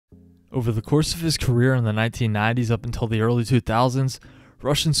Over the course of his career in the 1990s up until the early 2000s,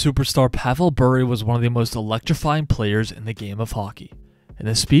 Russian superstar Pavel Bure was one of the most electrifying players in the game of hockey. And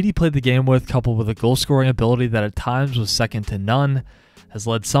the speed he played the game with, coupled with a goal-scoring ability that at times was second to none, has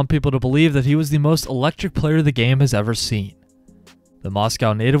led some people to believe that he was the most electric player the game has ever seen. The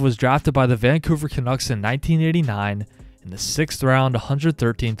Moscow native was drafted by the Vancouver Canucks in 1989 in the 6th round,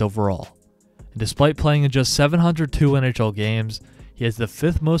 113th overall. And despite playing in just 702 NHL games, he has the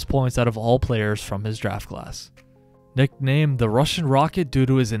 5th most points out of all players from his draft class. Nicknamed the Russian Rocket due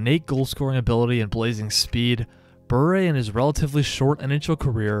to his innate goal-scoring ability and blazing speed, Bure in his relatively short NHL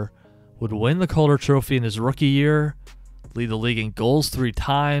career would win the Calder Trophy in his rookie year, lead the league in goals 3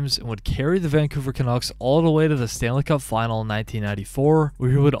 times, and would carry the Vancouver Canucks all the way to the Stanley Cup Final in 1994,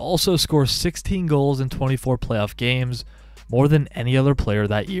 where he would also score 16 goals in 24 playoff games, more than any other player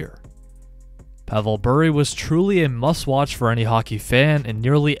that year. Pavel Bure was truly a must-watch for any hockey fan, and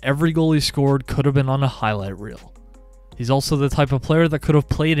nearly every goal he scored could have been on a highlight reel. He's also the type of player that could have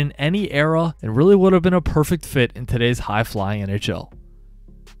played in any era and really would have been a perfect fit in today's high-flying NHL.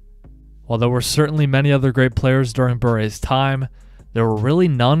 While there were certainly many other great players during Bure's time, there were really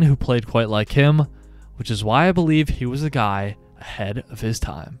none who played quite like him, which is why I believe he was a guy ahead of his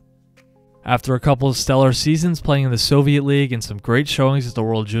time. After a couple of stellar seasons playing in the Soviet League and some great showings at the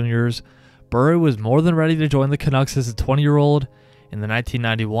World Juniors, Bure was more than ready to join the Canucks as a 20-year-old in the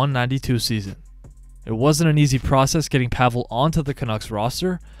 1991-92 season. It wasn't an easy process getting Pavel onto the Canucks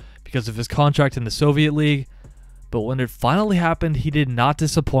roster because of his contract in the Soviet League, but when it finally happened, he did not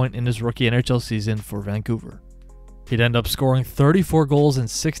disappoint in his rookie NHL season for Vancouver. He'd end up scoring 34 goals and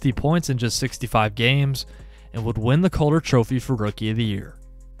 60 points in just 65 games and would win the Calder Trophy for Rookie of the Year.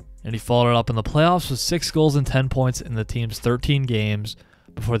 And he followed it up in the playoffs with 6 goals and 10 points in the team's 13 games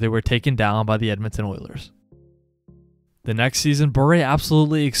before they were taken down by the Edmonton Oilers. The next season, Bure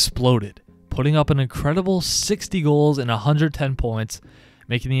absolutely exploded, putting up an incredible 60 goals and 110 points,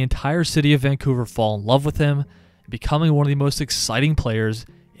 making the entire city of Vancouver fall in love with him and becoming one of the most exciting players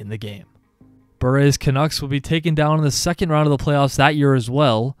in the game. Bure's Canucks would be taken down in the second round of the playoffs that year as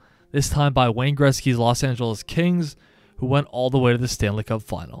well, this time by Wayne Gretzky's Los Angeles Kings, who went all the way to the Stanley Cup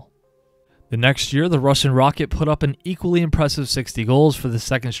Final. The next year, the Russian Rocket put up an equally impressive 60 goals for the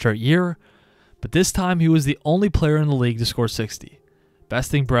second straight year, but this time he was the only player in the league to score 60,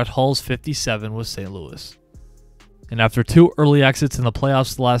 besting Brett Hull's 57 with St. Louis. And after 2 early exits in the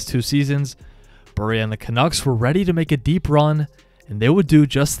playoffs the last 2 seasons, Bure and the Canucks were ready to make a deep run, and they would do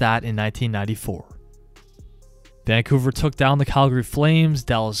just that in 1994. Vancouver took down the Calgary Flames,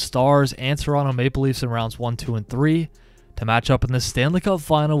 Dallas Stars, and Toronto Maple Leafs in rounds 1, 2, and 3 to match up in the Stanley Cup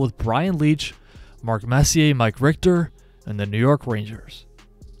Final with Brian Leetch, Mark Messier, Mike Richter, and the New York Rangers.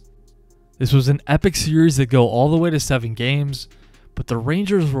 This was an epic series that go all the way to 7 games, but the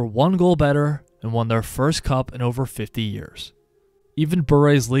Rangers were 1 goal better and won their first cup in over 50 years. Even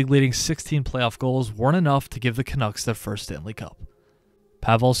Bure's league-leading 16 playoff goals weren't enough to give the Canucks their first Stanley Cup.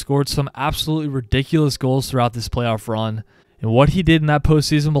 Pavel scored some absolutely ridiculous goals throughout this playoff run, and what he did in that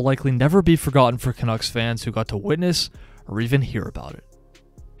postseason will likely never be forgotten for Canucks fans who got to witness or even hear about it.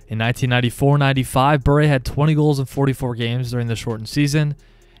 In 1994-95, Bure had 20 goals in 44 games during the shortened season,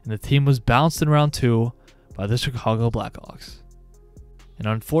 and the team was bounced in round 2 by the Chicago Blackhawks. And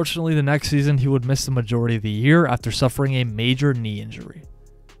unfortunately, the next season he would miss the majority of the year after suffering a major knee injury.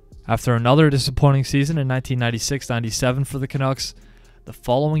 After another disappointing season in 1996-97 for the Canucks, the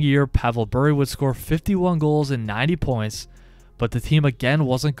following year Pavel Bure would score 51 goals and 90 points, but the team again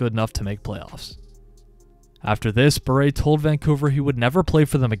wasn't good enough to make playoffs. After this, Bure told Vancouver he would never play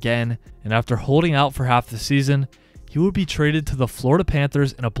for them again, and after holding out for half the season, he would be traded to the Florida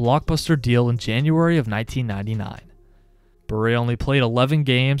Panthers in a blockbuster deal in January of 1999. Bure only played 11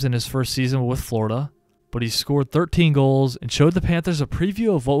 games in his first season with Florida, but he scored 13 goals and showed the Panthers a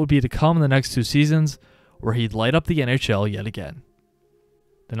preview of what would be to come in the next 2 seasons, where he'd light up the NHL yet again.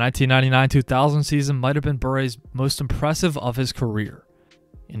 The 1999-2000 season might have been Bure's most impressive of his career.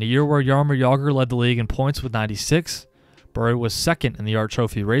 In a year where Jaromir Jagr led the league in points with 96, Bure was second in the Art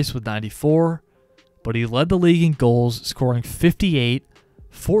Trophy race with 94, but he led the league in goals, scoring 58,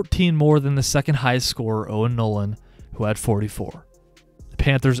 14 more than the second highest scorer, Owen Nolan, who had 44. The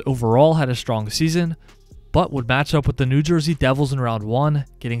Panthers overall had a strong season, but would match up with the New Jersey Devils in round 1,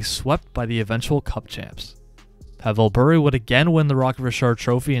 getting swept by the eventual Cup champs. Pavel Bure would again win the Rocket Richard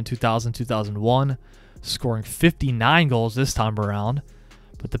Trophy in 2000-2001, scoring 59 goals this time around,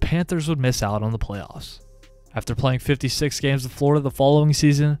 but the Panthers would miss out on the playoffs. After playing 56 games with Florida the following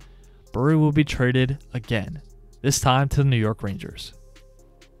season, Bure will be traded again, this time to the New York Rangers.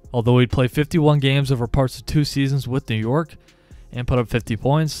 Although he'd play 51 games over parts of 2 seasons with New York and put up 50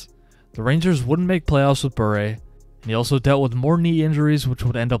 points, The Rangers wouldn't make playoffs with Bure, and he also dealt with more knee injuries, which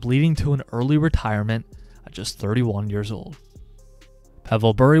would end up leading to an early retirement at just 31 years old.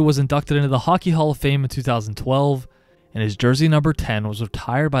 Pavel Bure was inducted into the Hockey Hall of Fame in 2012, and his jersey number 10 was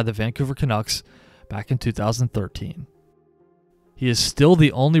retired by the Vancouver Canucks back in 2013. He is still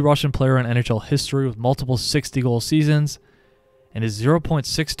the only Russian player in NHL history with multiple 60-goal seasons, and his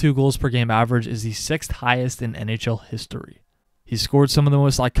 0.62 goals per game average is the 6th highest in NHL history. He scored some of the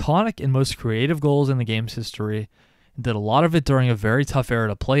most iconic and most creative goals in the game's history, and did a lot of it during a very tough era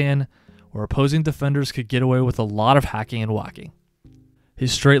to play in, where opposing defenders could get away with a lot of hacking and whacking.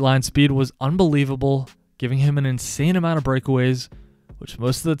 His straight line speed was unbelievable, giving him an insane amount of breakaways, which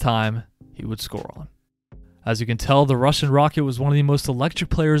most of the time he would score on. As you can tell, the Russian Rocket was one of the most electric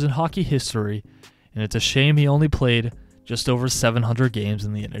players in hockey history, and it's a shame he only played just over 700 games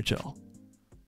in the NHL.